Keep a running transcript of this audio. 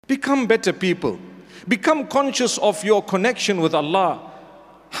Become better people. Become conscious of your connection with Allah.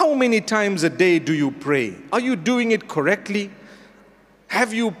 How many times a day do you pray? Are you doing it correctly?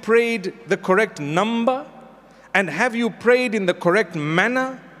 Have you prayed the correct number? And have you prayed in the correct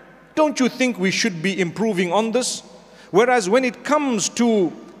manner? Don't you think we should be improving on this? Whereas when it comes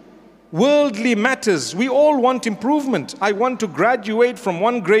to worldly matters, we all want improvement. I want to graduate from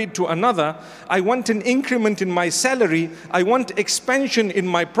one grade to another. I want an increment in my salary. I want expansion in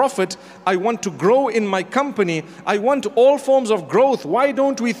my profit. I want to grow in my company. I want all forms of growth. Why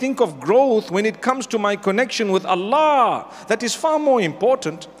don't we think of growth when it comes to my connection with Allah? That is far more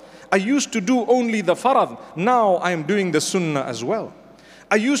important. I used to do only the farad. Now I am doing the sunnah as well.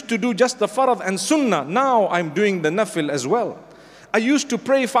 I used to do just the farad and sunnah. Now I'm doing the nafil as well. I used to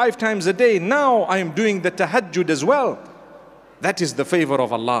pray 5 times a day. Now I am doing the tahajjud as well. That is the favor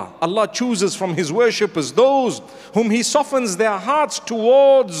of Allah. Allah chooses from His worshippers those whom He softens their hearts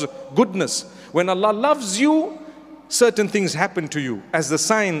towards goodness. When Allah loves you, certain things happen to you as the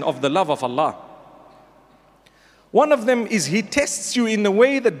sign of the love of Allah. One of them is He tests you in a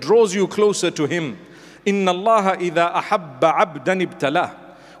way that draws you closer to Him. Inna Allah idha ahabba abdan ibtalah.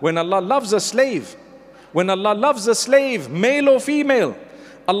 When Allah loves a slave, male or female,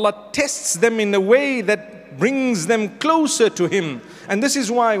 Allah tests them in a way that brings them closer to Him. And this is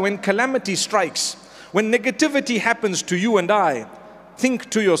why when calamity strikes, when negativity happens to you and I,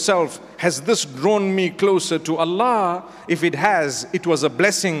 think to yourself, has this drawn me closer to Allah? If it has, it was a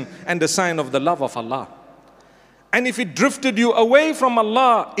blessing and a sign of the love of Allah. And if it drifted you away from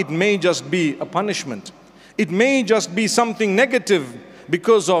Allah, it may just be a punishment. It may just be something negative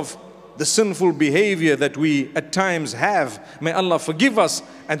because of the sinful behavior that we at times have. May Allah forgive us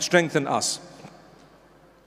and strengthen us.